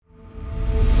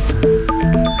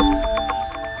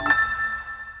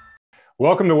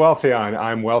Welcome to Wealthion.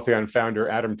 I'm Wealthion founder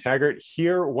Adam Taggart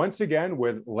here once again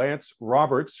with Lance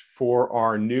Roberts for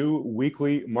our new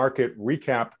weekly market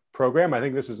recap program. I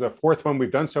think this is the fourth one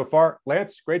we've done so far.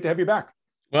 Lance, great to have you back.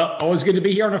 Well, always good to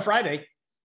be here on a Friday.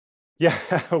 Yeah,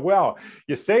 well,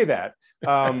 you say that.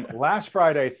 Last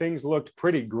Friday, things looked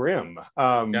pretty grim.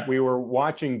 We were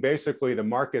watching basically the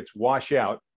markets wash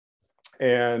out,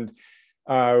 and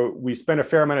we spent a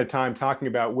fair amount of time talking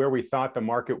about where we thought the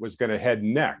market was going to head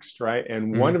next, right?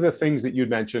 And one of the things that you'd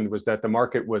mentioned was that the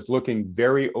market was looking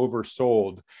very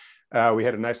oversold. We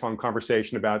had a nice long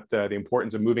conversation about the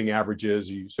importance of moving averages.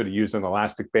 You sort of used an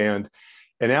elastic band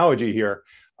analogy here.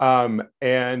 And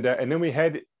then we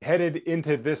headed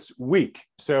into this week.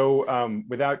 So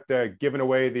without giving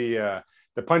away the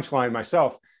punchline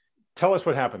myself, tell us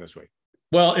what happened this week.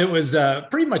 Well, it was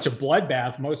pretty much a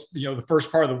bloodbath. The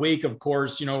first part of the week, of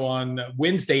course, on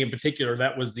Wednesday in particular,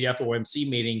 that was the FOMC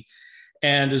meeting.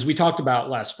 And as we talked about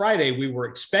last Friday, we were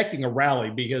expecting a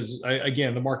rally because,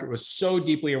 again, the market was so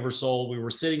deeply oversold. We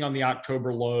were sitting on the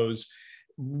October lows.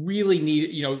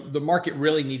 The market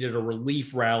really needed a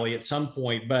relief rally at some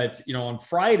point. But,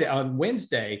 on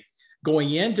Wednesday,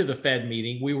 going into the Fed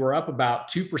meeting, we were up about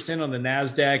 2% on the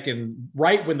NASDAQ. And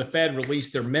right when the Fed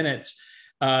released their minutes,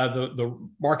 the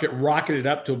market rocketed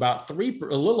up to about a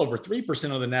little over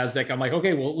 3% on the NASDAQ. I'm like,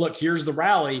 okay, well, look, here's the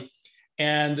rally.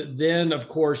 And then, of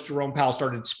course, Jerome Powell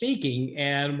started speaking.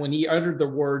 And when he uttered the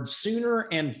word sooner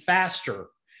and faster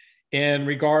in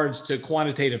regards to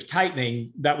quantitative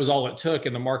tightening, that was all it took.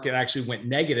 And the market actually went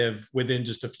negative within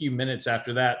just a few minutes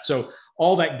after that. So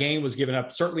all that gain was given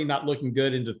up, certainly not looking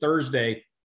good into Thursday.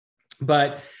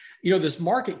 But this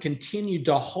market continued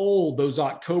to hold those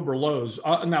October lows.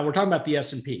 Now we're talking about the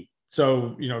S&P.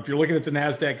 So, if you're looking at the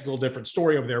NASDAQ, it's a little different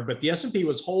story over there, but the S&P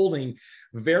was holding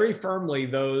very firmly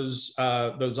those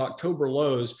October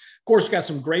lows. Of course, got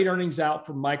some great earnings out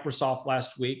from Microsoft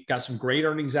last week, got some great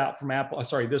earnings out from Apple,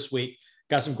 this week,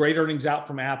 got some great earnings out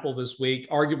from Apple this week,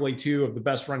 arguably two of the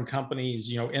best run companies,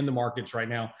 in the markets right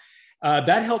now.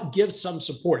 That helped give some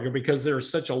support, because there's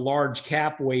such a large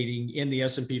cap weighting in the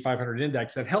S&P 500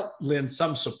 index that helped lend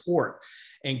some support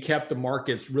and kept the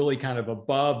markets really kind of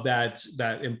above that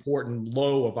important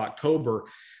low of October.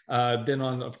 Then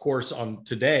on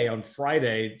today, on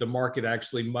Friday, the market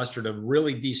actually mustered a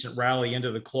really decent rally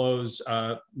into the close.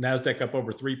 NASDAQ up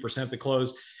over 3% to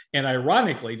close. And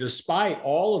ironically, despite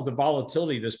all of the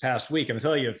volatility this past week, and I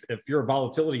tell you, if you're a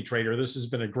volatility trader, this has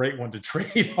been a great one to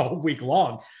trade all week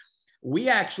long. We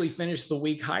actually finished the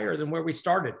week higher than where we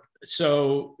started.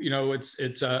 So,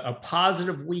 it's a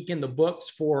positive week in the books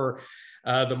for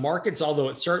the markets, although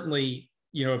it certainly,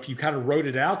 if you kind of wrote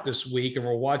it out this week and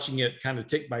we're watching it kind of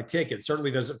tick by tick, it certainly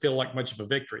doesn't feel like much of a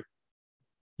victory.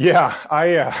 Yeah,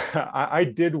 I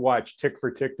did watch tick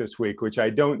for tick this week, which I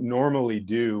don't normally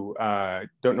do,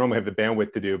 don't normally have the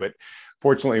bandwidth to do, but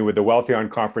fortunately with the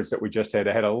Wealthion conference that we just had,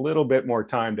 I had a little bit more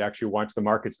time to actually watch the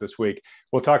markets this week.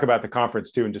 We'll talk about the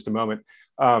conference too in just a moment.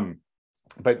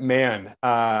 But man,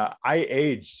 I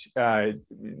aged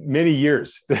many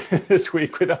years this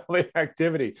week with all the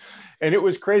activity, and it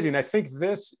was crazy. And I think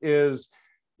this is,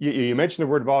 you mentioned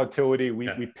the word volatility.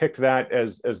 We picked that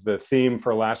as the theme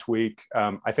for last week.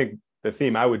 I think the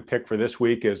theme I would pick for this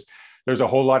week is there's a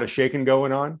whole lot of shaking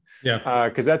going on. Yeah.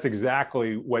 Because that's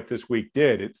exactly what this week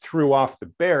did. It threw off the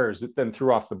bears. It then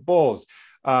threw off the bulls.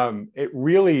 It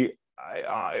really,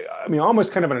 I mean,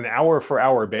 almost kind of on an hour for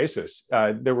hour basis.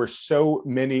 There were so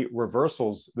many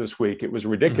reversals this week. It was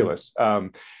ridiculous.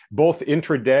 Both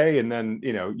intraday and then,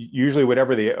 usually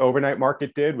whatever the overnight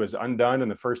market did was undone in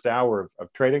the first hour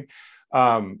of trading.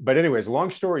 But anyways,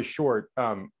 long story short,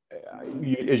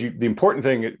 the important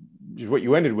thing is what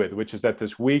you ended with, which is that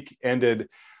this week ended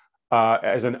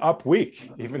as an up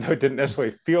week, even though it didn't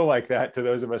necessarily feel like that to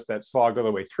those of us that slogged all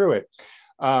the way through it.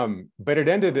 But it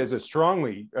ended as a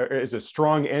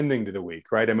strong ending to the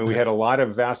week, right? I mean, we had a lot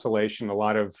of vacillation, a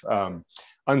lot of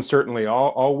uncertainty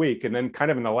all week. And then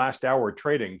kind of in the last hour of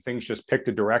trading, things just picked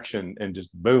a direction and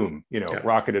just boom,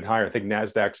 rocketed higher. I think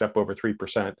NASDAQ's up over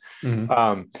 3%.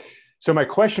 So my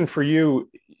question for you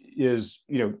is,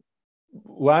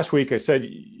 last week, as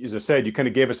I said, you kind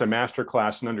of gave us a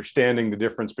masterclass in understanding the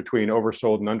difference between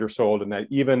oversold and undersold, and that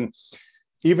even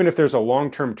if there's a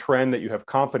long-term trend that you have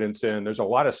confidence in, there's a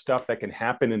lot of stuff that can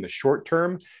happen in the short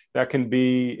term that can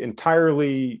be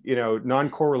entirely,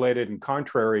 non-correlated and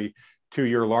contrary to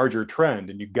your larger trend.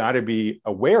 And you've got to be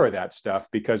aware of that stuff,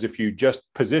 because if you just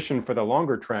position for the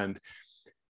longer trend,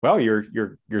 well, your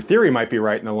theory might be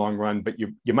right in the long run, but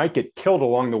you might get killed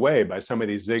along the way by some of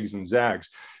these zigs and zags.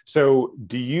 So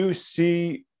do you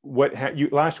see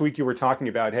last week you were talking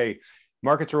about, hey,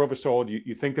 markets are oversold.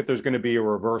 You think that there's going to be a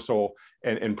reversal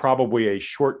and probably a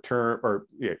short term or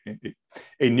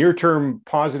a near term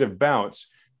positive bounce.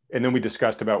 And then we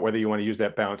discussed about whether you want to use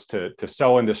that bounce to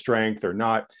sell into strength or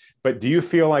not. But do you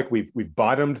feel like we've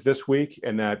bottomed this week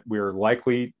and that we're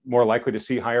more likely to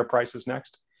see higher prices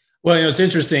next? Well, it's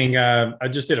interesting. I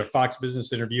just did a Fox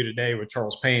Business interview today with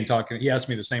Charles Payne talking. He asked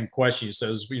me the same question. He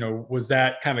says, was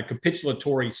that kind of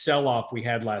capitulatory sell-off we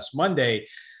had last Monday,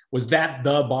 was that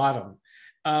the bottom?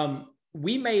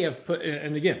 We may have put,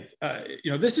 and again,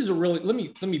 this is a really, let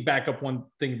me back up one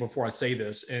thing before I say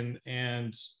this. And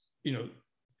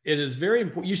it is very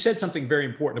important. You said something very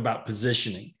important about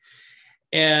positioning.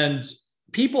 And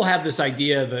people have this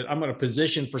idea that I'm going to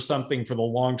position for something for the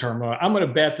long term. I'm going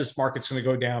to bet this market's going to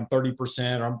go down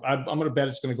 30%, or I'm going to bet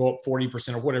it's going to go up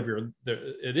 40% or whatever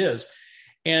it is.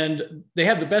 And they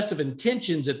have the best of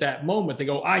intentions at that moment. They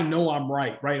go, I know I'm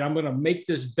right? I'm going to make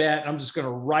this bet. I'm just going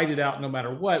to write it out no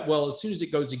matter what. Well, as soon as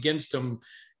it goes against them,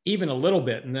 even a little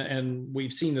bit, and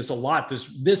we've seen this a lot.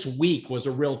 This week was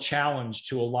a real challenge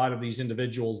to a lot of these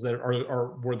individuals that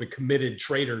were the committed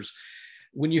traders.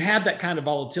 When you have that kind of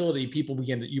volatility, people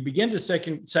begin to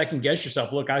second guess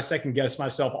yourself. Look, I second guess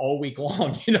myself all week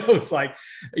long. It's like,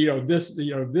 this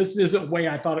isn't the way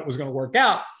I thought it was going to work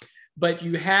out. But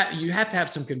you have to have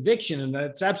some conviction, and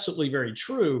that's absolutely very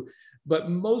true.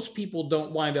 But most people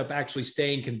don't wind up actually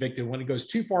staying convicted. When it goes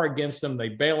too far against them, they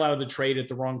bail out of the trade at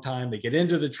the wrong time. They get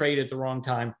into the trade at the wrong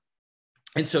time.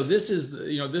 And so this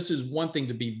is one thing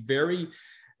to be very,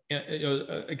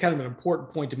 kind of an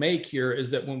important point to make here,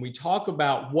 is that when we talk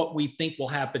about what we think will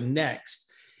happen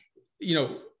next,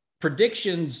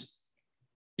 predictions,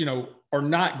 are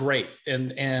not great.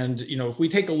 And if we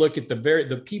take a look at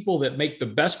the people that make the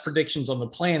best predictions on the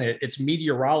planet, it's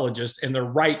meteorologists, and they're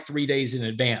right 3 days in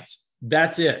advance.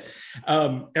 That's it.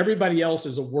 Everybody else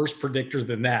is a worse predictor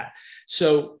than that.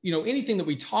 So, anything that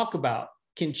we talk about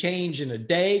can change in a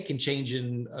day, can change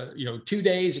in 2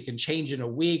 days, it can change in a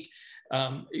week.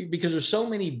 Because there's so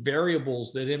many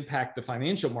variables that impact the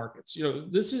financial markets.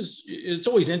 It's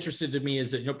always interested to me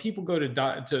is that, people go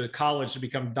to college to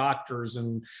become doctors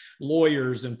and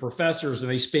lawyers and professors,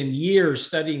 and they spend years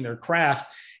studying their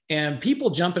craft. And people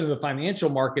jump into the financial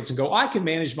markets and go, I can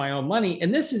manage my own money.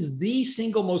 And this is the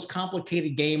single most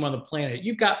complicated game on the planet.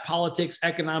 You've got politics,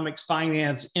 economics,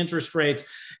 finance, interest rates,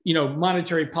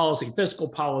 monetary policy, fiscal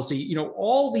policy,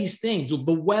 all these things.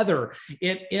 The weather,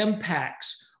 it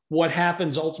impacts what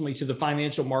happens ultimately to the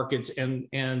financial markets and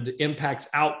impacts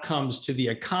outcomes to the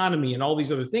economy and all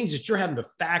these other things that you're having to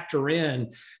factor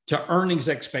in to earnings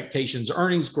expectations,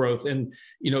 earnings growth, and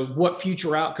what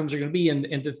future outcomes are going to be.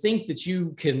 And to think that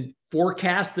you can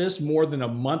forecast this more than a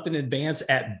month in advance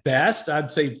at best,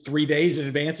 I'd say 3 days in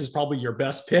advance is probably your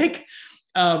best pick.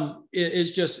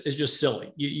 Is just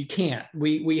silly. You can't.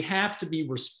 We have to be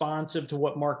responsive to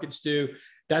what markets do.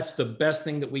 That's the best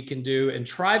thing that we can do, and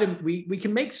we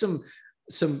can make some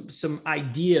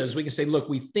ideas. We can say, look,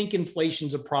 we think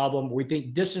inflation's a problem. We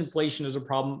think disinflation is a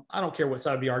problem. I don't care what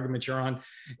side of the argument you're on.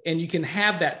 And you can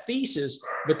have that thesis,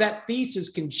 but that thesis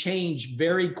can change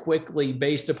very quickly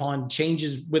based upon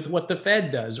changes with what the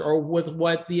Fed does, or with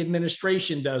what the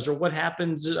administration does, or what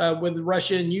happens with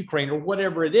Russia and Ukraine, or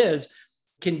whatever it is,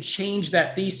 can change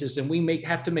that thesis. And we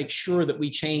have to make sure that we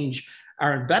change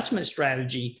our investment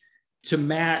strategy to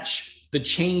match the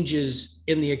changes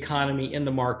in the economy, in the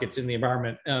markets, in the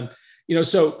environment.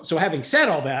 So having said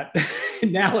all that,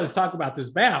 now let's talk about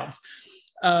this bounce.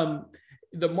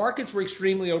 The markets were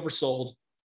extremely oversold.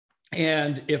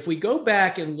 And if we go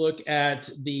back and look at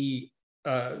the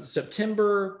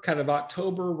September, kind of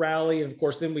October rally, and of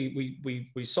course, then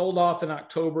we sold off in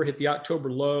October, hit the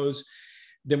October lows.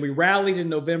 Then we rallied in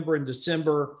November and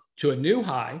December to a new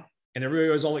high, and everybody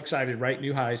was all excited, right?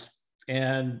 New highs.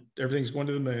 And everything's going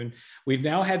to the moon. We've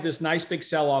now had this nice big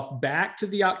sell-off back to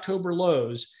the October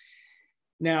lows.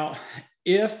 Now,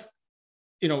 if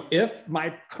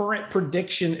my current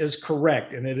prediction is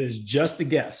correct, and it is just a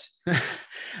guess,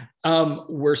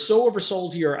 we're so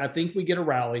oversold here, I think we get a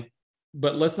rally.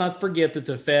 But let's not forget that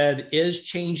the Fed is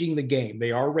changing the game.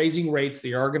 They are raising rates.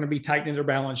 They are going to be tightening their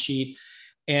balance sheet.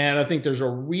 And I think there's a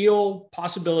real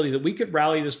possibility that we could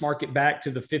rally this market back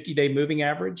to the 50-day moving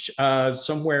average,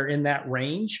 somewhere in that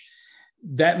range.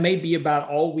 That may be about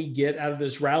all we get out of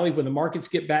this rally. When the markets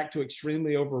get back to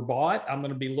extremely overbought, I'm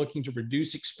going to be looking to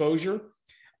reduce exposure.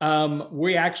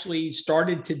 We actually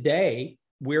started today.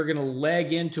 We're going to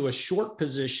leg into a short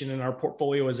position in our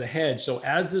portfolio as a hedge. So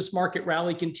as this market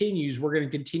rally continues, we're going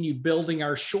to continue building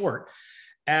our short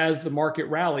as the market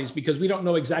rallies, because we don't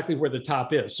know exactly where the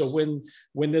top is. So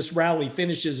when this rally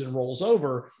finishes and rolls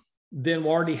over, then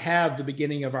we'll already have the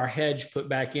beginning of our hedge put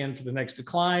back in for the next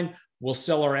decline. We'll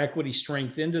sell our equity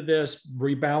strength into this,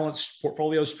 rebalance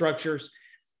portfolio structures.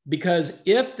 Because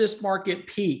if this market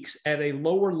peaks at a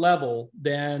lower level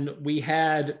than we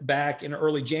had back in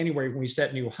early January when we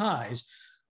set new highs,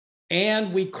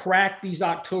 and we crack these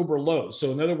October lows.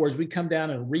 So in other words, we come down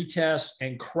and retest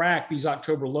and crack these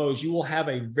October lows, you will have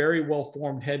a very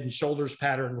well-formed head and shoulders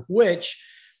pattern, which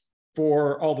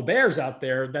for all the bears out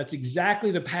there, that's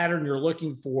exactly the pattern you're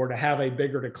looking for to have a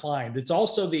bigger decline. It's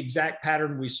also the exact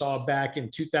pattern we saw back in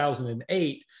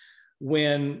 2008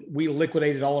 when we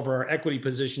liquidated all of our equity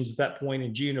positions at that point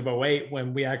in June of 08,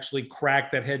 when we actually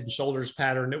cracked that head and shoulders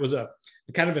pattern. It was a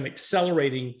kind of an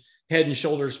accelerating head and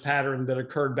shoulders pattern that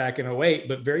occurred back in 08,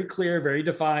 but very clear, very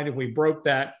defined. And we broke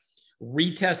that,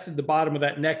 retested the bottom of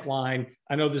that neckline.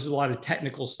 I know this is a lot of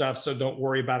technical stuff, so don't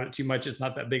worry about it too much. It's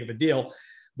not that big of a deal.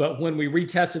 But when we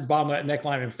retested the bottom of that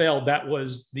neckline and failed, that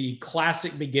was the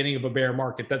classic beginning of a bear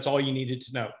market. That's all you needed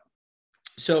to know.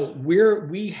 So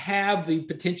we have the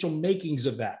potential makings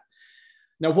of that.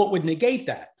 Now, what would negate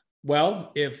that?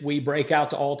 Well, if we break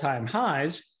out to all-time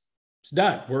highs, it's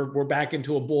done. We're back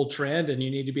into a bull trend, and you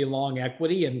need to be long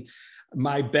equity. And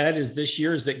my bet is this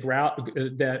year is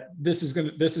that this is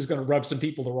going to rub some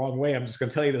people the wrong way. I'm just going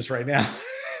to tell you this right now.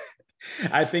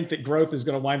 I think that growth is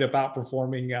going to wind up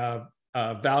outperforming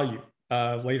value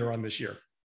later on this year.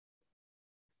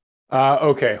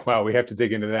 Okay. Well, we have to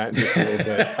dig into that just a little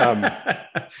bit.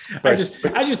 I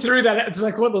just threw that. It's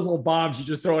like one of those little bombs. You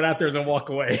just throw it out there and then walk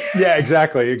away. Yeah,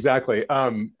 exactly.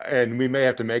 And we may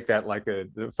have to make that like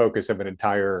the focus of an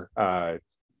entire,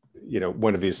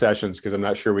 one of these sessions, because I'm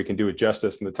not sure we can do it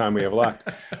justice in the time we have left.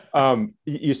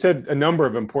 You said a number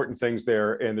of important things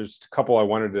there, and there's a couple I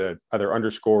wanted to either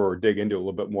underscore or dig into a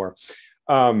little bit more.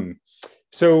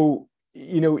 So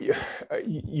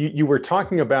you were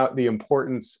talking about the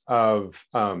importance of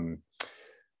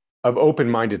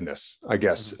open-mindedness, I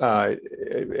guess.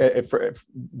 That's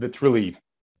really,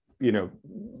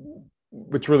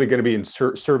 what's really going to be in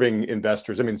serving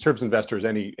investors. I mean, it serves investors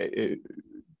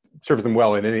serves them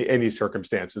well in any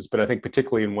circumstances, but I think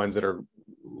particularly in ones that are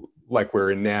like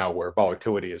we're in now, where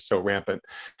volatility is so rampant.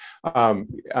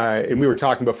 And we were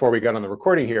talking before we got on the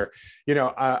recording here,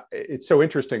 it's so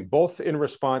interesting, both in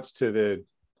response to the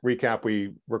recap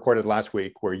we recorded last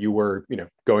week, where you were,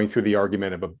 going through the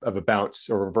argument of a bounce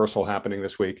or reversal happening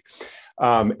this week.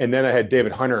 And then I had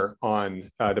David Hunter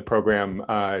on the program,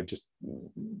 just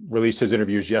released his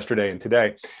interviews yesterday and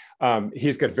today.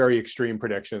 He's got very extreme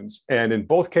predictions. And in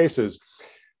both cases,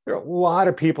 there are a lot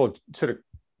of people sort of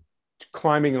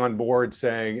climbing on board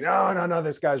saying, no,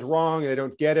 this guy's wrong. They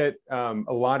don't get it. A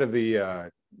lot of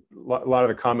the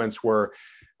comments were,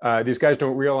 these guys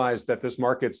don't realize that this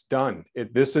market's done.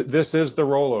 This is the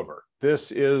rollover.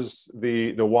 This is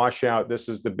the washout. This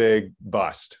is the big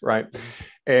bust, right?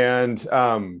 And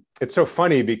it's so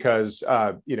funny because,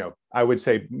 I would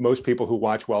say most people who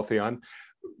watch Wealthion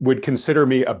would consider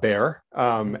me a bear.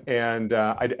 And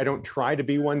I don't try to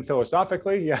be one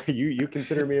philosophically. Yeah, you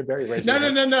consider me a bear?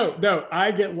 No.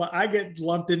 I get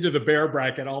lumped into the bear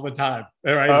bracket all the time.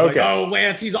 All right. It's okay. Like,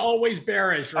 Lance, he's always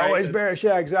bearish, right? Always bearish.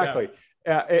 Yeah, exactly.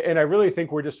 Yeah. And I really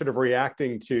think we're just sort of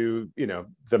reacting to,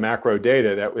 the macro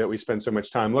data that we spend so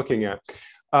much time looking at.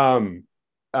 And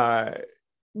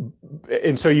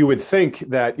so you would think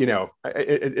that,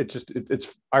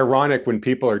 it's ironic when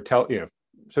people are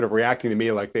sort of reacting to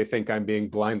me like they think I'm being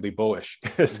blindly bullish.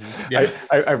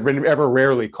 I've been ever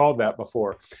rarely called that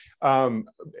before.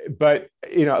 But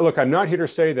look, I'm not here to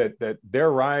say that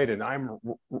they're right and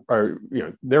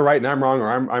they're right and I'm wrong,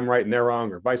 or I'm right and they're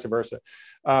wrong, or vice versa.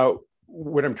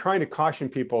 What I'm trying to caution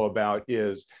people about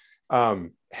is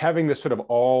having this sort of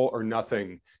all or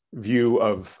nothing view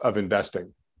of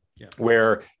investing,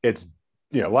 where it's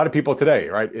a lot of people today,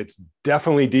 right? It's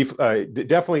definitely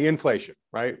definitely inflation,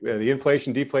 right? The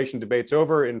inflation deflation debate's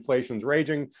over. Inflation's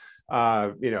raging.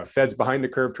 Fed's behind the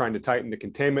curve trying to tighten the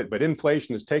containment, but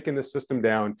inflation has taken the system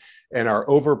down, and our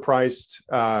overpriced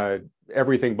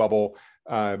everything bubble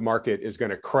market is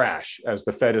going to crash as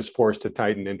the Fed is forced to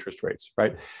tighten interest rates,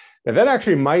 right? Now, that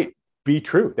actually might be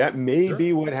true. That may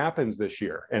be what happens this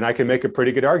year, and I can make a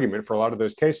pretty good argument for a lot of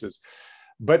those cases.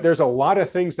 But there's a lot of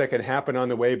things that can happen on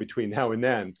the way between now and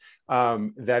then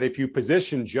that if you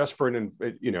position just for an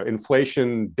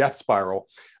inflation death spiral,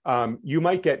 you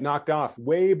might get knocked off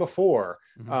way before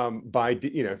by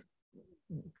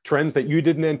trends that you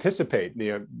didn't anticipate,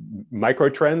 micro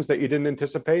trends that you didn't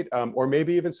anticipate, or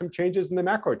maybe even some changes in the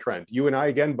macro trend. You and I,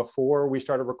 again, before we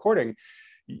started recording,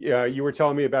 you were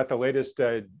telling me about the latest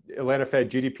Atlanta Fed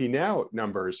GDP Now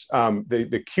numbers.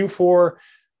 The Q4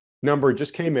 number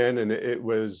just came in, and it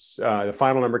was the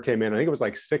final number came in. I think it was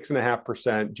like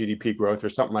 6.5% GDP growth or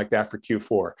something like that for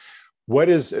Q4. What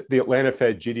is the Atlanta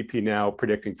Fed GDP now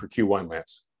predicting for Q1,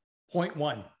 Lance?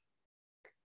 0.1.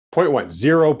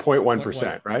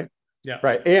 0.1%, right? Yeah.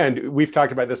 Right. And we've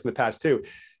talked about this in the past too.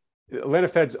 Atlanta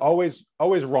Fed's always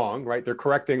wrong, right? They're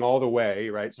correcting all the way,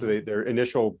 right? So their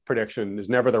initial prediction is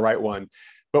never the right one.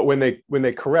 But when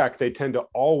they correct, they tend to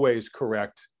always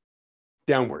correct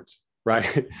downwards,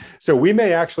 right? So we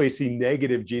may actually see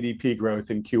negative GDP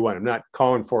growth in Q1. I'm not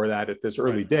calling for that at this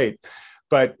early date,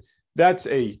 but that's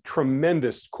a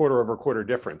tremendous quarter over quarter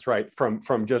difference, right?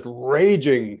 From just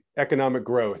raging economic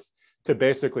growth to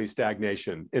basically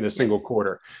stagnation in a single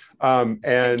quarter. Can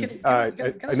I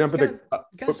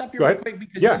stop you real quick?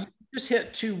 Because you just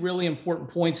hit two really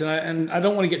important points, and I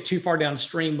don't want to get too far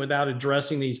downstream without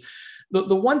addressing these.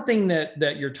 The one thing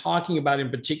that you're talking about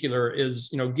in particular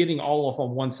is, getting all off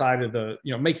on one side of the,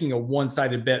 making a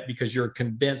one-sided bet because you're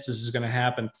convinced this is going to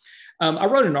happen. I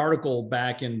wrote an article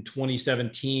back in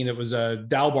 2017. It was a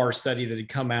Dalbar study that had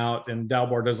come out, and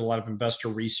Dalbar does a lot of investor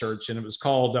research, and it was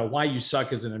called "Why You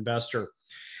Suck as an Investor."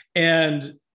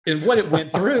 And what it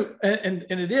went through, and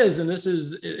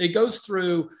it goes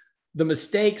through the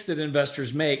mistakes that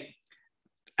investors make.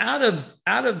 Out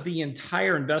of the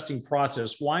entire investing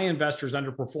process, why investors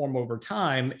underperform over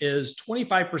time is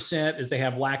 25% is they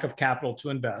have lack of capital to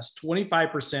invest.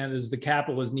 25% is the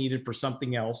capital is needed for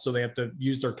something else. So they have to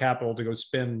use their capital to go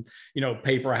spend,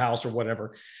 pay for a house or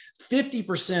whatever.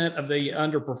 50% of the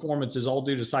underperformance is all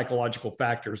due to psychological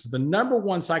factors. The number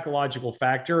one psychological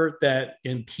factor that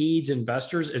impedes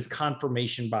investors is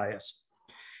confirmation bias.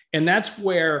 And that's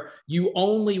where you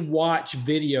only watch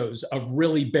videos of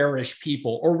really bearish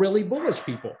people or really bullish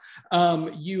people.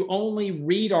 You only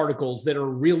read articles that are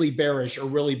really bearish or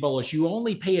really bullish. You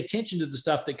only pay attention to the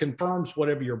stuff that confirms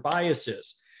whatever your bias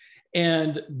is.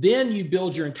 And then you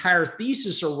build your entire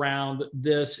thesis around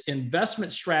this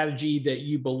investment strategy that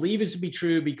you believe is to be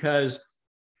true because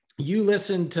you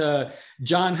listen to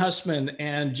John Hussman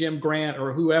and Jim Grant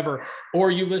or whoever, or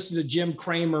you listen to Jim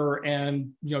Cramer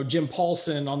and Jim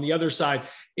Paulson on the other side.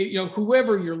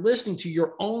 Whoever you're listening to,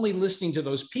 you're only listening to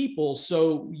those people.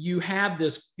 So you have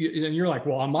this, and you're like,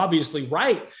 well, I'm obviously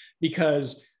right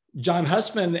because John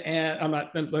Hussman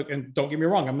and don't get me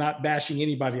wrong, I'm not bashing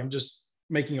anybody. I'm just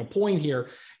making a point here.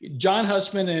 John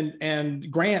Hussman and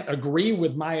Grant agree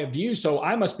with my view, so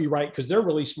I must be right because they're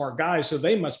really smart guys, so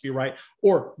they must be right.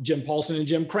 Or Jim Paulson and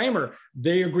Jim Cramer,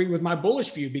 they agree with my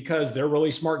bullish view because they're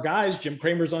really smart guys. Jim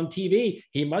Cramer's on TV,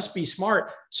 he must be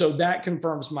smart, so that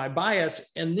confirms my bias.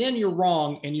 And then you're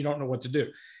wrong and you don't know what to do.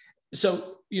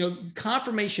 So,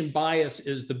 confirmation bias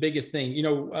is the biggest thing.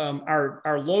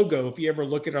 Our logo, if you ever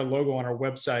look at our logo on our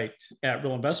website at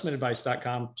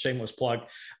realinvestmentadvice.com, shameless plug,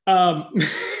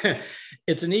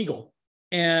 it's an eagle.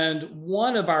 And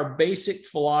one of our basic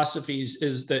philosophies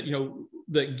is that,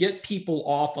 that get people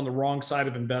off on the wrong side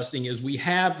of investing is we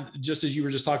have, just as you were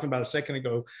just talking about a second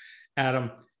ago,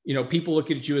 Adam, people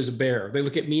look at you as a bear. They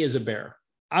look at me as a bear.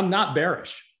 I'm not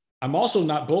bearish. I'm also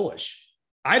not bullish.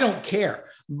 I don't care.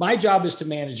 My job is to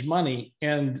manage money.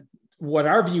 And what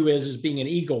our view is being an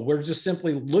eagle. We're just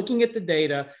simply looking at the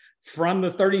data from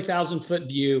the 30,000 foot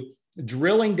view,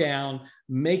 drilling down,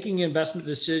 making an investment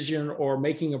decision or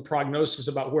making a prognosis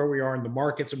about where we are in the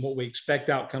markets and what we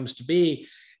expect outcomes to be.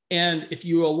 And if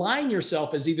you align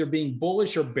yourself as either being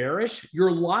bullish or bearish,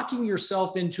 you're locking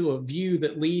yourself into a view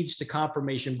that leads to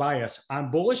confirmation bias. I'm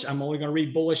bullish, I'm only going to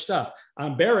read bullish stuff.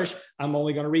 I'm bearish, I'm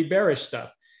only going to read bearish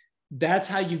stuff. That's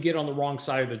how you get on the wrong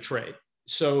side of the trade.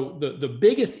 So the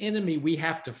biggest enemy we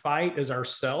have to fight is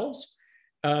ourselves.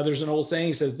 There's an old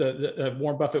saying that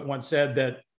Warren Buffett once said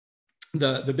that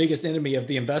the biggest enemy of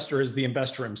the investor is the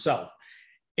investor himself.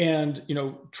 And,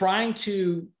 trying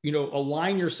to,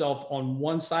 align yourself on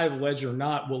one side of the ledger or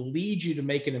not will lead you to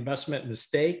make an investment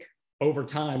mistake over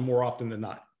time more often than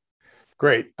not.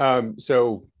 Great.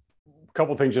 So a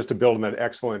couple of things just to build on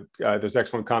that those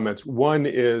excellent comments. One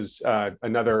is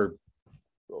another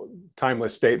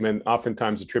timeless statement,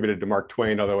 oftentimes attributed to Mark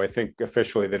Twain, although I think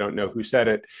officially they don't know who said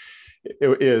it.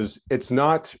 It's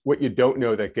not what you don't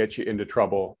know that gets you into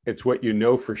trouble. It's what you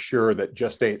know for sure that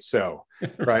just ain't so,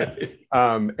 right?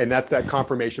 And that's that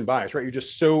confirmation bias, right? You're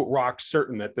just so rock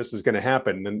certain that this is going to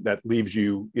happen, and that leaves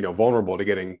you, vulnerable to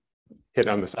getting hit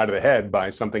on the side of the head by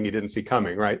something you didn't see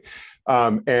coming, right?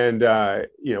 One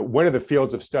of the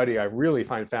fields of study I really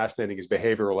find fascinating is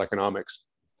behavioral economics,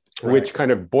 right, which kind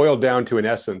of boiled down to, in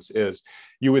essence, is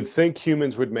you would think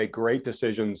humans would make great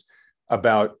decisions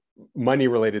about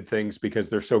money-related things because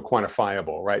they're so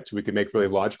quantifiable, right? So we can make really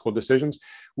logical decisions.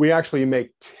 We actually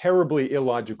make terribly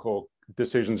illogical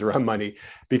decisions around money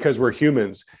because we're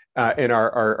humans, and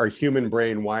our human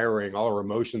brain wiring, all our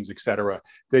emotions, et cetera,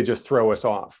 they just throw us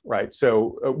off, right?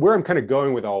 So where I'm kind of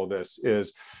going with all of this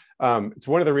is, it's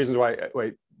one of the reasons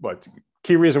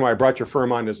key reason why I brought your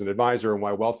firm on as an advisor and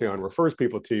why Wealthion refers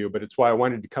people to you, but it's why I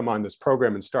wanted to come on this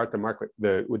program and start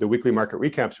the weekly market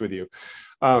recaps with you,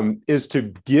 is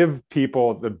to give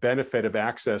people the benefit of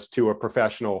access to a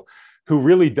professional who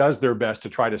really does their best to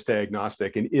try to stay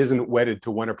agnostic and isn't wedded to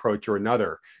one approach or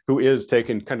another, who is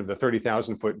taking kind of the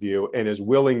 30,000 foot view and is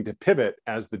willing to pivot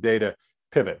as the data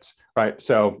pivots, right?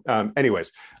 So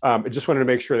anyways, I just wanted to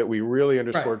make sure that we really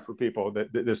underscored for people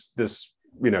that this,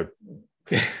 you know,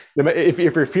 if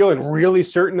you're feeling really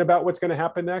certain about what's going to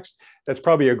happen next, that's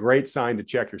probably a great sign to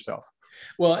check yourself.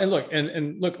 Well,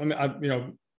 and look,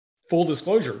 full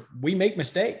disclosure, we make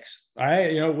mistakes. All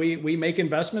right. We make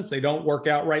investments. They don't work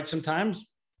out right sometimes.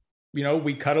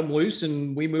 We cut them loose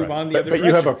and we move on the other direction. But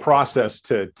you have a process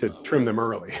to trim them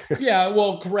early. Yeah,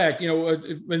 well, correct.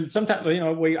 And sometimes,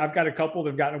 I've got a couple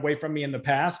that have gotten away from me in the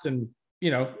past, and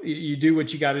you do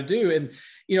what you got to do. And,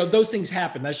 those things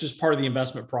happen. That's just part of the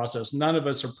investment process. None of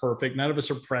us are perfect. None of us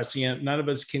are prescient. None of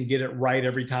us can get it right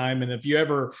every time. And if you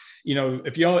ever,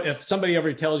 if somebody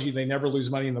ever tells you they never lose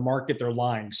money in the market, they're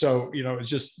lying. So, it's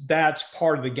just, that's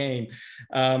part of the game.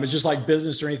 It's just like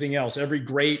business or anything else. Every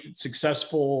great,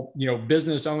 successful,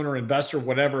 business owner, investor,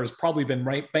 whatever, has probably been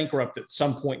bankrupt at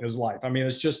some point in his life. I mean,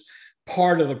 it's just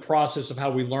part of the process of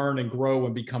how we learn and grow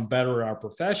and become better at our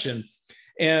profession.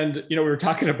 And, we were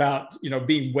talking about,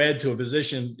 being wed to a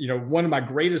position. One of my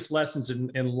greatest lessons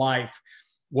in life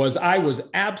was I was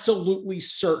absolutely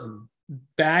certain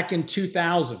back in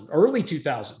 2000, early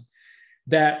 2000,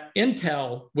 that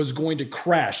Intel was going to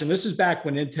crash. And this is back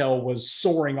when Intel was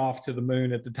soaring off to the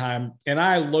moon at the time. And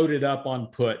I loaded up on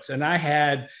puts, and I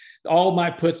had all my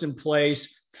puts in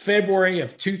place. February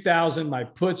of 2000, my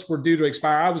puts were due to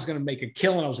expire. I was going to make a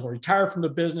killing. I was going to retire from the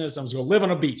business. I was going to live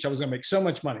on a beach. I was going to make so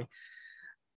much money.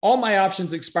 All my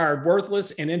options expired worthless,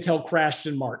 and Intel crashed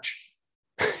in March.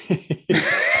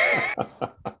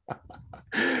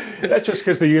 That's just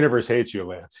because the universe hates you,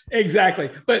 Lance. Exactly.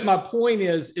 But my point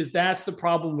is that's the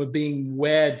problem with being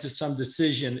wed to some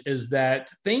decision, is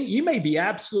that you may be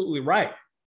absolutely right.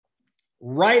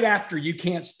 Right after you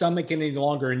can't stomach it any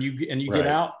longer and you get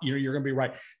out, you're going to be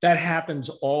right. That happens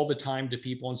all the time to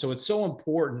people. And so it's so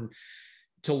important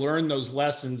to learn those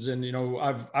lessons. And,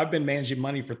 I've been managing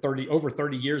money for over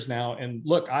 30 years now. And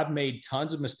look, I've made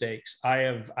tons of mistakes. I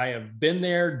have been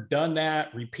there, done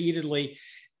that repeatedly.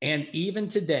 And even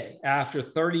today, after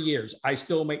 30 years, I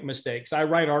still make mistakes. I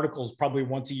write articles probably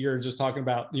once a year, just talking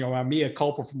about, my mea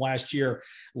culpa from last year,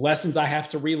 lessons I have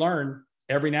to relearn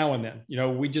every now and then.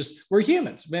 We're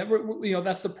humans, man.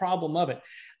 That's the problem of it.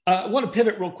 I want to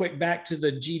pivot real quick back to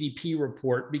the GDP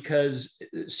report, because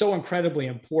it's so incredibly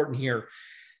important here.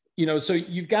 So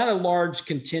you've got a large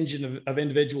contingent of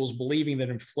individuals believing that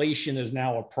inflation is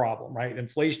now a problem, right?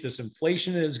 This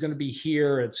inflation is going to be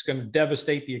here. It's going to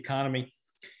devastate the economy.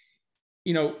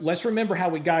 Let's remember how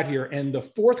we got here. And the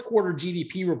fourth quarter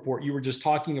GDP report you were just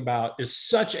talking about is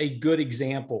such a good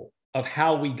example of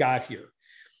how we got here.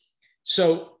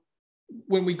 So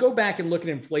when we go back and look at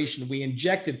inflation, we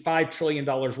injected $5 trillion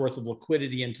worth of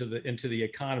liquidity into the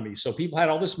economy. So people had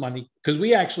all this money, because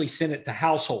we actually sent it to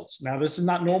households. Now, this is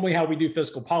not normally how we do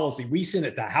fiscal policy. We sent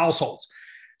it to households.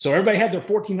 So everybody had their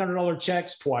 $1,400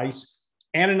 checks twice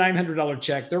and a $900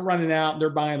 check. They're running out and they're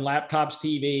buying laptops,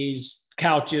 TVs,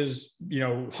 couches,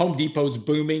 Home Depot's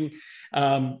booming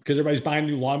because everybody's buying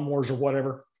new lawnmowers or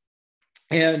whatever.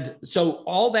 And so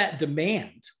all that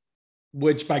demand,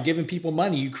 which by giving people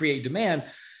money, you create demand.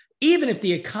 Even if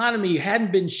the economy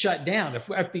hadn't been shut down, if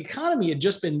the economy had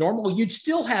just been normal, you'd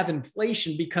still have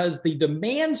inflation, because the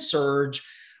demand surge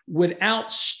would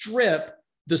outstrip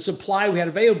the supply we had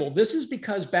available. This is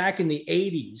because back in the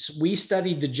 80s, we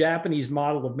studied the Japanese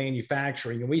model of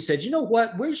manufacturing. And we said, you know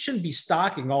what, we shouldn't be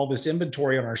stocking all this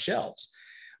inventory on our shelves.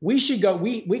 We should go,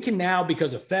 we can now,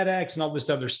 because of FedEx and all this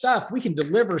other stuff, we can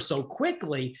deliver so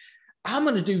quickly. I'm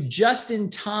going to do just in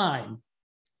time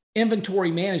inventory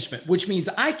management, which means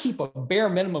I keep a bare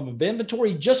minimum of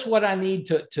inventory, just what I need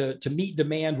to meet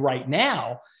demand right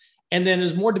now. And then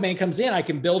as more demand comes in, I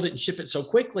can build it and ship it so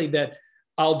quickly that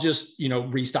I'll just,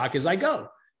 restock as I go.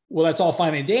 Well, that's all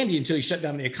fine and dandy until you shut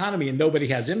down the economy and nobody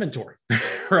has inventory,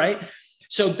 right?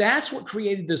 So that's what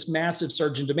created this massive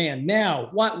surge in demand. Now,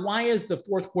 why is the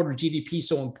fourth quarter GDP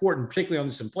so important, particularly on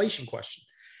this inflation question?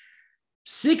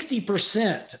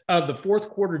 60% of the fourth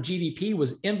quarter GDP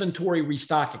was inventory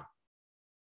restocking.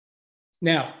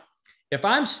 Now, if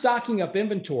I'm stocking up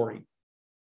inventory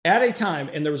at a time,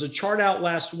 and there was a chart out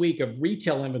last week of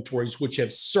retail inventories, which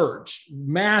have surged,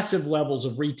 massive levels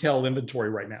of retail inventory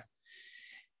right now.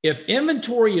 If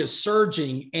inventory is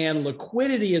surging and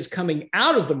liquidity is coming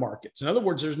out of the markets, in other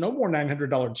words, there's no more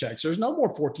 $900 checks, there's no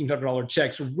more $1,400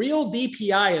 checks, real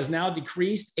DPI has now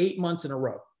decreased 8 months in a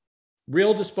row.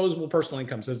 Real disposable personal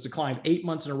income has declined 8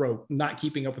 months in a row, not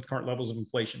keeping up with current levels of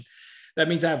inflation. That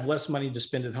means I have less money to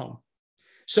spend at home.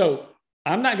 So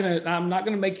I'm not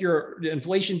gonna make your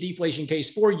inflation deflation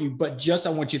case for you, but just I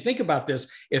want you to think about this.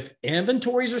 If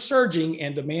inventories are surging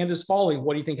and demand is falling,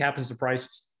 what do you think happens to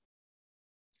prices?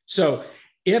 So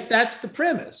if that's the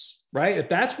premise, right? If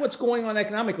that's what's going on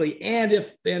economically, and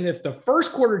if the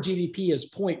first quarter GDP is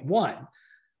 0.1,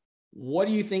 what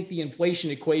do you think the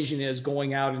inflation equation is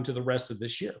going out into the rest of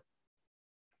this year?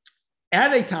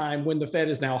 At a time when the Fed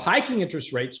is now hiking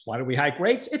interest rates, why do we hike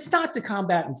rates? It's not to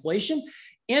combat inflation.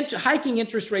 And hiking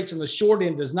interest rates on the short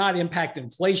end does not impact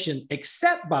inflation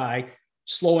except by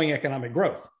slowing economic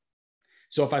growth.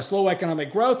 So if I slow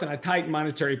economic growth and I tighten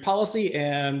monetary policy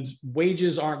and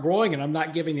wages aren't growing and I'm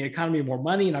not giving the economy more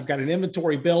money and I've got an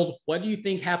inventory build, what do you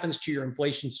think happens to your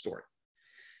inflation story?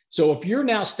 So if you're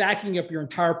now stacking up your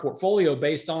entire portfolio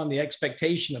based on the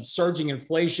expectation of surging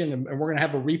inflation and we're going to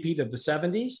have a repeat of the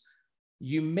 70s,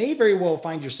 you may very well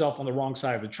find yourself on the wrong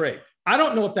side of the trade. I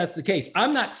don't know if that's the case.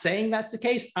 I'm not saying that's the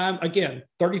case. I'm, again,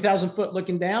 30,000 foot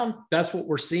looking down. That's what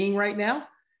we're seeing right now.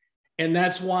 And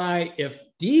that's why if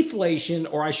deflation,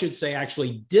 or I should say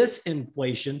actually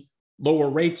disinflation, lower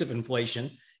rates of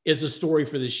inflation, is a story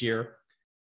for this year,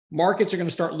 markets are going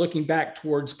to start looking back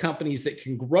towards companies that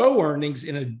can grow earnings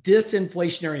in a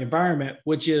disinflationary environment,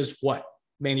 which is what?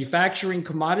 Manufacturing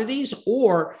commodities,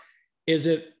 or is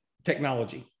it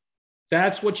technology?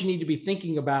 That's what you need to be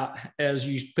thinking about as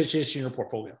you position your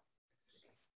portfolio.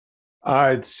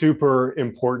 It's super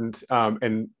important.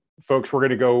 And folks, we're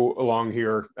going to go along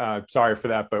here. Sorry for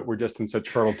that, but we're just in such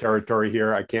fertile territory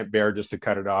here. I can't bear just to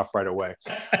cut it off right away.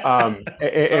 And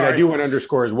I do want to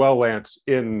underscore as well, Lance,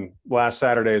 in last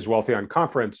Saturday's Wealthion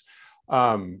conference,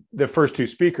 the first two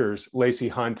speakers, Lacey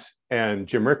Hunt and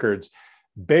Jim Rickards,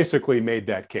 basically made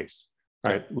that case.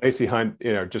 Right. Lacey Hunt,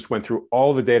 just went through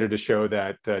all the data to show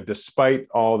that despite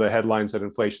all the headlines that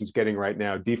inflation's getting right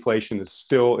now, deflation is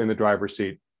still in the driver's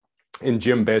seat. And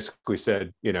Jim basically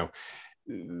said,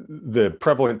 the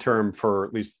prevalent term for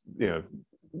at least,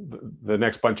 the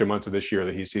next bunch of months of this year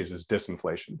that he sees is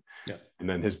disinflation. Yeah. And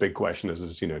then his big question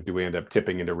is, do we end up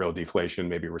tipping into real deflation,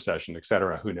 maybe recession, et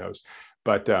cetera? Who knows?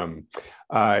 But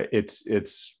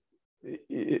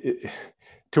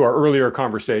to our earlier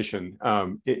conversation,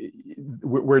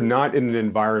 we're not in an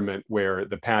environment where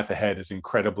the path ahead is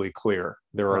incredibly clear.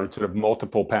 There are sort of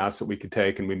multiple paths that we could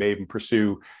take, and we may even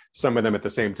pursue some of them at the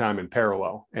same time in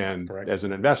parallel. And as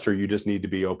an investor, you just need to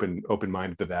be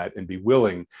open-minded to that and be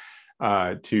willing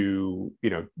to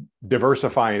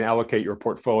diversify and allocate your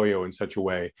portfolio in such a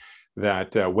way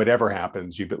that whatever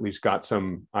happens, you've at least got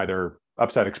some either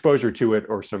upside exposure to it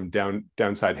or some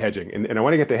downside hedging. And I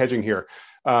want to get to hedging here.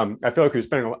 I feel like we've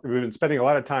been spending a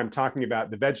lot of time talking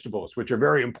about the vegetables, which are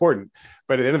very important.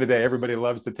 But at the end of the day, everybody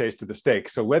loves the taste of the steak.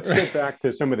 So let's get back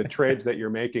to some of the trades that you're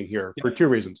making here for two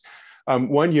reasons.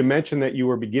 One, you mentioned that you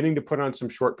were beginning to put on some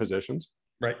short positions.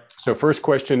 Right. So first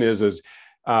question is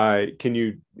are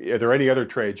there any other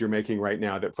trades you're making right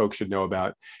now that folks should know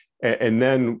about? And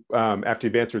then after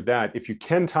you've answered that, if you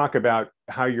can talk about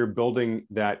how you're building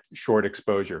that short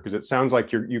exposure, because it sounds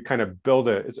like you kind of build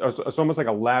it's almost like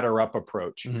a ladder up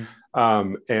approach.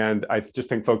 Mm-hmm. And I just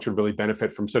think folks would really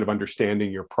benefit from sort of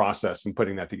understanding your process and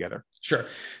putting that together. Sure.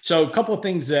 So a couple of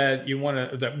things that you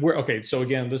want to, okay. So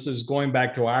again, this is going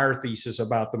back to our thesis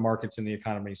about the markets and the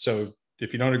economy. So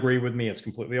if you don't agree with me, it's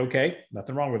completely okay.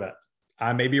 Nothing wrong with that.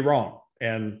 I may be wrong,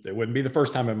 and it wouldn't be the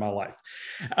first time in my life.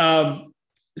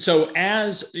 So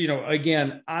as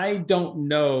again, I don't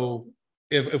know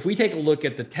if we take a look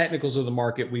at the technicals of the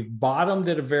market, we've bottomed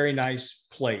at a very nice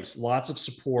place, lots of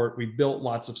support. We've built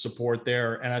lots of support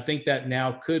there. And I think that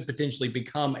now could potentially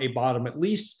become a bottom, at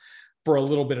least for a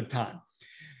little bit of time.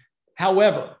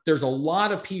 However, there's a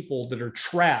lot of people that are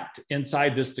trapped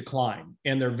inside this decline,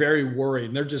 and they're very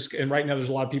worried. And right now there's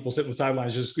a lot of people sitting on the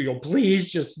sidelines, just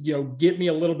please just, get me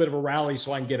a little bit of a rally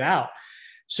so I can get out.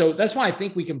 So that's why I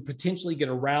think we can potentially get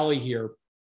a rally here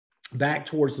back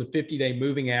towards the 50-day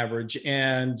moving average.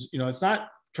 And, it's not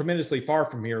tremendously far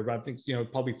from here, but I think,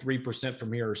 probably 3%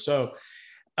 from here or so.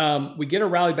 we get a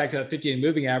rally back to that 50-day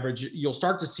moving average, you'll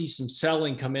start to see some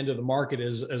selling come into the market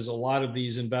as a lot of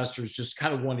these investors just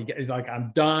kind of want to get, like,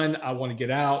 I'm done. I want to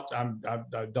get out.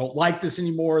 I don't like this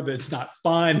anymore. That's not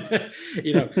fun.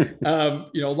 A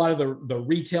lot of the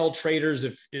retail traders,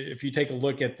 if you take a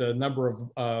look at the number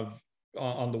of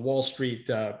on the Wall Street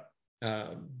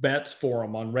bets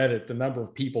forum on Reddit, the number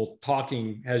of people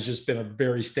talking has just been a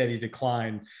very steady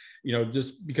decline,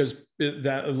 just because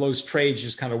those trades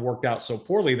just kind of worked out so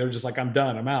poorly. They're just like, I'm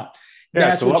done, I'm out.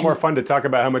 Yeah, it's a lot more fun to talk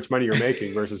about how much money you're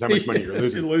making versus how much money you're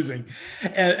losing. You're losing.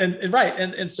 And right.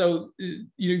 And so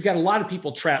you've got a lot of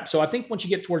people trapped. So I think once you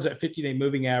get towards that 50-day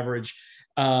moving average,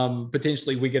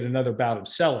 potentially we get another bout of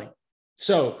selling.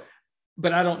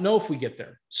 But I don't know if we get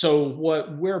there. So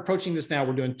what we're approaching this now,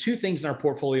 we're doing two things in our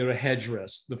portfolio to hedge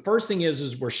risk. The first thing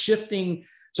is we're shifting.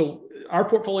 So our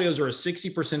portfolios are a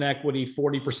 60% equity,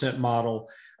 40% model,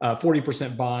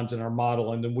 40% bonds in our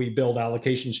model. And then we build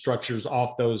allocation structures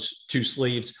off those two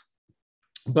sleeves.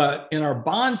 But in our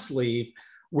bond sleeve,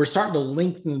 we're starting to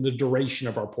lengthen the duration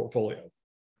of our portfolio.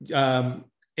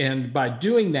 And by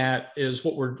doing that is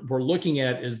what we're looking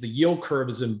at is the yield curve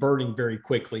is inverting very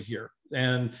quickly here.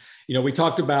 And, we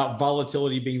talked about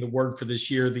volatility being the word for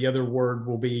this year. The other word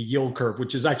will be yield curve,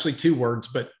 which is actually two words,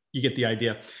 but you get the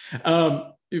idea.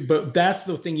 But that's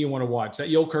the thing you want to watch. That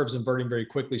yield curve is inverting very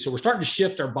quickly. So we're starting to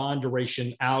shift our bond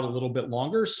duration out a little bit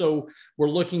longer. So we're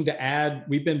looking to add,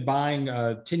 we've been buying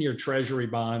 10-year treasury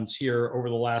bonds here over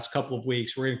the last couple of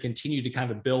weeks. We're going to continue to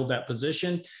kind of build that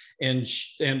position. And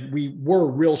we were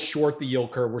real short the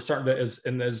yield curve. We're starting to,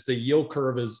 as the yield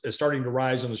curve is starting to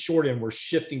rise on the short end, we're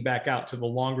shifting back out to the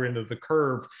longer end of the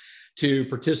curve to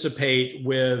participate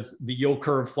with the yield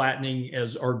curve flattening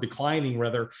or declining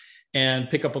rather, and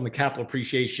pick up on the capital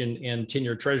appreciation in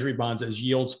 10-year treasury bonds as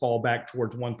yields fall back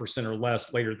towards 1% or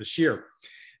less later this year.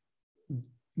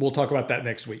 We'll talk about that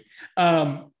next week.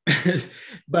 But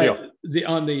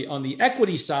on the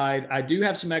equity side, I do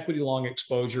have some equity long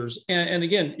exposures. And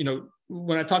again,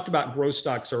 when I talked about growth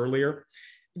stocks earlier,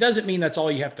 it doesn't mean that's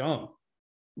all you have to own.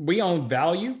 We own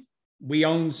value. We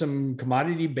own some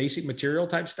commodity basic material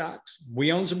type stocks.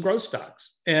 We own some growth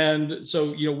stocks. And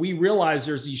so, we realize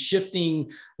there's these shifting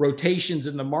rotations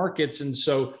in the markets. And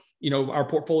so, our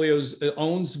portfolios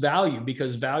owns value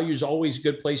because value is always a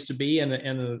good place to be in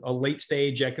a late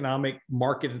stage economic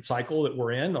market cycle that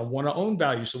we're in. I want to own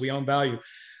value. So we own value,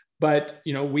 but,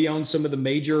 we own some of the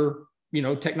major,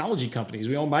 technology companies.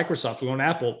 We own Microsoft, we own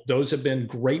Apple. Those have been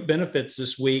great benefits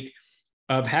this week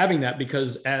of having that,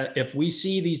 because if we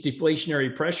see these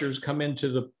deflationary pressures come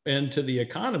into the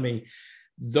economy,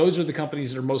 those are the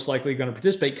companies that are most likely going to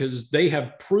participate because they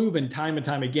have proven time and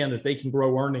time again that they can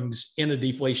grow earnings in a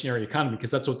deflationary economy, because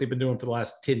that's what they've been doing for the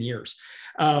last 10 years.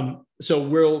 So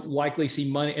we'll likely see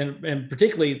money, and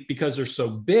particularly because they're so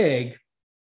big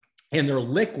and they're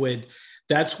liquid,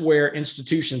 that's where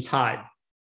institutions hide.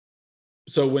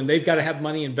 So when they've got to have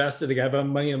money invested, they got to have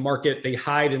money in the market, they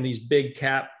hide in these big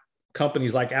cap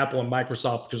companies like Apple and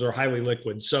Microsoft because they're highly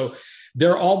liquid. So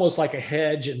they're almost like a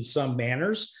hedge in some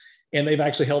manners, and they've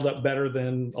actually held up better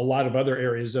than a lot of other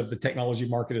areas of the technology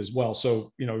market as well.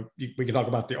 So, we can talk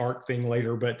about the ARK thing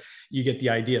later, but you get the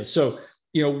idea. So,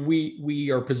 we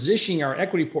are positioning our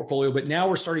equity portfolio, but now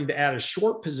we're starting to add a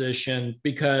short position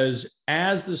because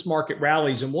as this market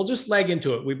rallies, and we'll just leg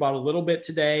into it. We bought a little bit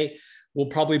today. We'll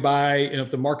probably buy,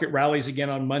 if the market rallies again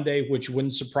on Monday, which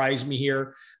wouldn't surprise me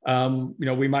here,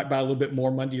 we might buy a little bit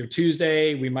more Monday or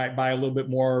Tuesday. We might buy a little bit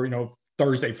more,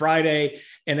 Thursday, Friday.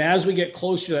 And as we get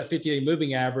closer to that 50-day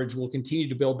moving average, we'll continue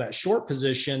to build that short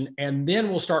position. And then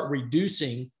we'll start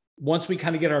reducing. Once we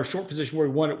kind of get our short position where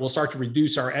we want it, we'll start to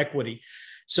reduce our equity.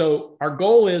 So our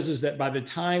goal is that by the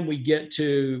time we get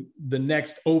to the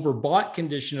next overbought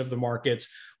condition of the markets,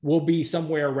 we'll be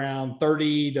somewhere around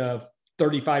 30 to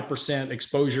 35%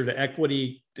 exposure to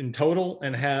equity in total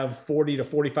and have 40 to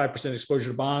 45%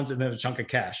 exposure to bonds and then a chunk of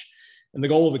cash. And the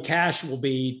goal of the cash will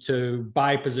be to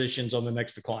buy positions on the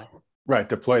next decline. Right.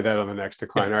 Deploy that on the next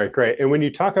decline. Yeah. All right, great. And when you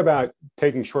talk about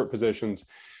taking short positions,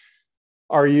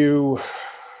 are you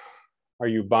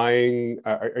buying,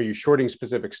 are you shorting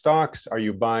specific stocks? Are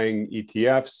you buying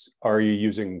ETFs? Are you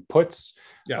using puts?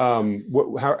 Yeah.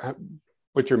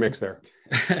 What's your mix there?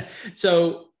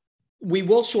 So we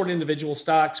will short individual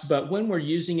stocks, but when we're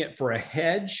using it for a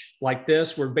hedge like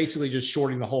this, we're basically just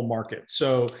shorting the whole market.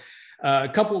 So a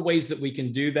couple of ways that we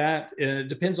can do that. It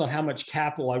depends on how much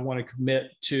capital I want to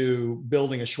commit to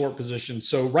building a short position.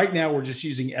 So right now we're just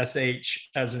using SH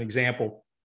as an example,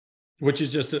 which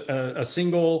is just a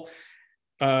single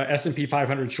S&P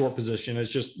 500 short position.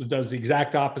 It does the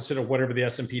exact opposite of whatever the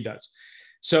S&P does.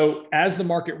 So as the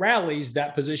market rallies,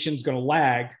 that position is going to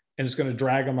lag and it's going to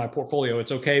drag on my portfolio.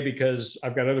 It's okay because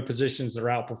I've got other positions that are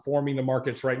outperforming the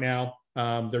markets right now.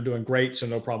 They're doing great, so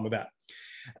no problem with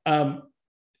that.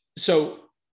 So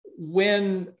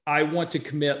when I want to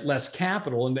commit less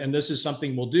capital, and this is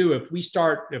something we'll do, if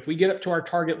we get up to our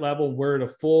target level, we're at a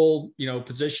full,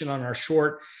 position on our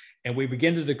short, and we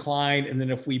begin to decline. And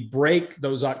then if we break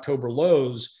those October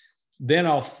lows, then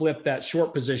I'll flip that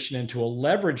short position into a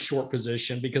leverage short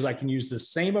position because I can use the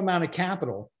same amount of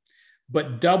capital,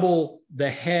 but double the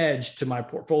hedge to my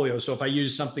portfolio. So if I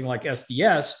use something like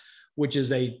SDS, which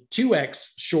is a 2x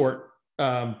short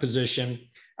position,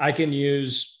 I can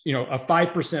use, a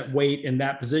 5% weight in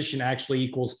that position actually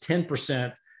equals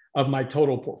 10% of my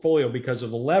total portfolio because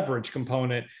of the leverage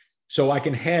component. So I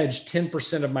can hedge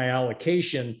 10% of my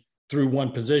allocation through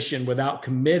one position without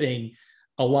committing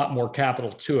a lot more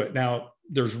capital to it. Now,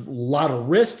 there's a lot of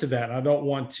risk to that. I don't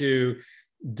want to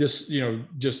just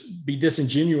be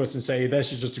disingenuous and say that's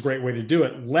just a great way to do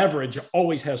it. Leverage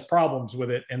always has problems with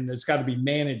it, and it's got to be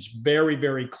managed very,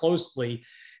 very closely.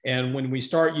 And when we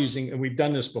start using, and we've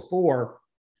done this before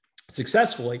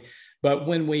successfully, but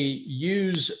when we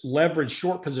use leverage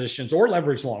short positions or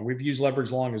leverage long, we've used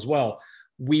leverage long as well,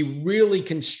 we really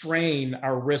constrain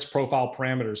our risk profile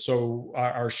parameters. So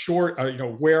our short,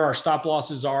 where our stop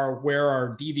losses are, where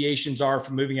our deviations are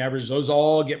from moving averages, those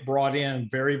all get brought in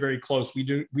very, very close. We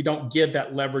don't give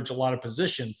that leverage a lot of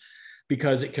position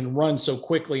because it can run so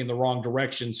quickly in the wrong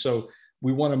direction. So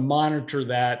we want to monitor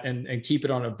that and keep it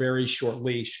on a very short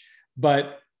leash.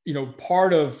 But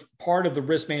part of the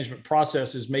risk management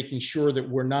process is making sure that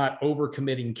we're not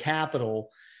overcommitting capital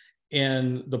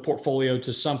in the portfolio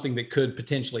to something that could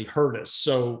potentially hurt us.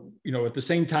 So, at the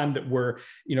same time that we're,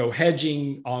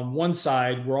 hedging on one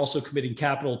side, we're also committing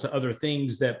capital to other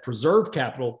things that preserve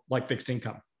capital, like fixed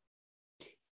income.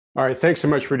 All right. Thanks so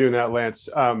much for doing that, Lance.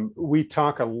 We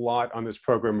talk a lot on this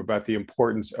program about the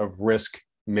importance of risk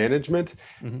management.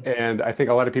 Mm-hmm. And I think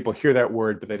a lot of people hear that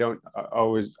word, but they don't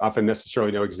often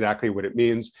necessarily know exactly what it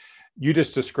means. You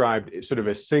just described sort of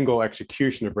a single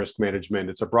execution of risk management.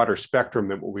 It's a broader spectrum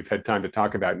than what we've had time to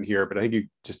talk about in here, but I think you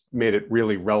just made it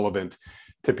really relevant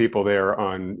to people there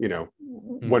on,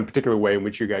 one particular way in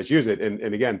which you guys use it. And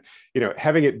again,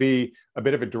 having it be a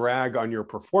bit of a drag on your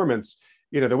performance,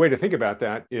 the way to think about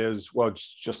that is, well,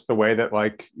 it's just the way that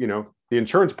the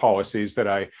insurance policies that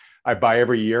I buy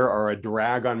every year are a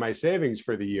drag on my savings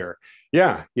for the year.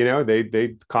 Yeah,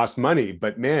 they cost money,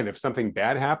 but man, if something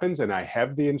bad happens and I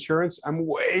have the insurance, I'm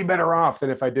way better off than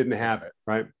if I didn't have it,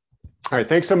 right? All right,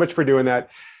 thanks so much for doing that.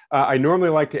 I normally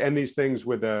like to end these things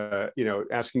with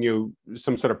asking you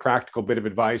some sort of practical bit of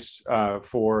advice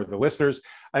for the listeners.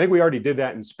 I think we already did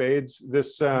that in spades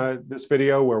this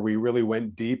video, where we really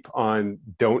went deep on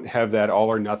don't have that all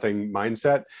or nothing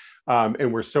mindset.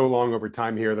 And we're so long over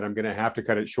time here that I'm going to have to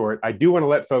cut it short. I do want to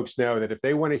let folks know that if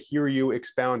they want to hear you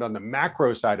expound on the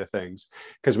macro side of things,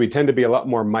 because we tend to be a lot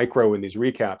more micro in these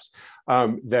recaps,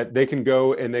 that they can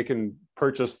go and they can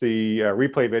purchase the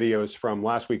replay videos from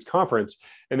last week's conference,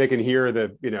 and they can hear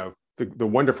the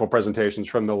wonderful presentations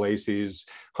from the Lacey's,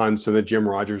 Hunts, and the Jim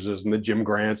Rogerses, and the Jim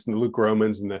Grants, and the Luke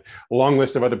Romans, and the long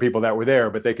list of other people that were there.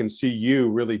 But they can see you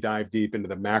really dive deep into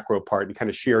the macro part and kind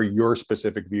of share your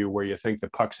specific view where you think the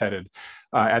puck's headed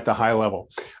at the high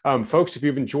level. Folks, if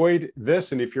you've enjoyed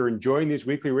this and if you're enjoying these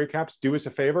weekly recaps, do us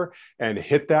a favor and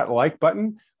hit that like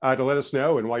button to let us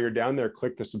know. And while you're down there,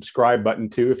 click the subscribe button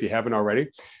too, if you haven't already.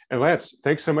 And Lance,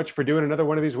 thanks so much for doing another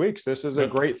one of these weeks. This is a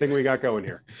great thing we got going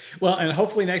here. Well, and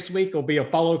hopefully next week will be a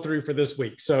follow through for this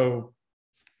week. So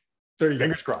there you go.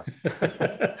 Fingers crossed.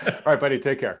 All right, buddy,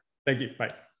 take care. Thank you.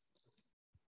 Bye.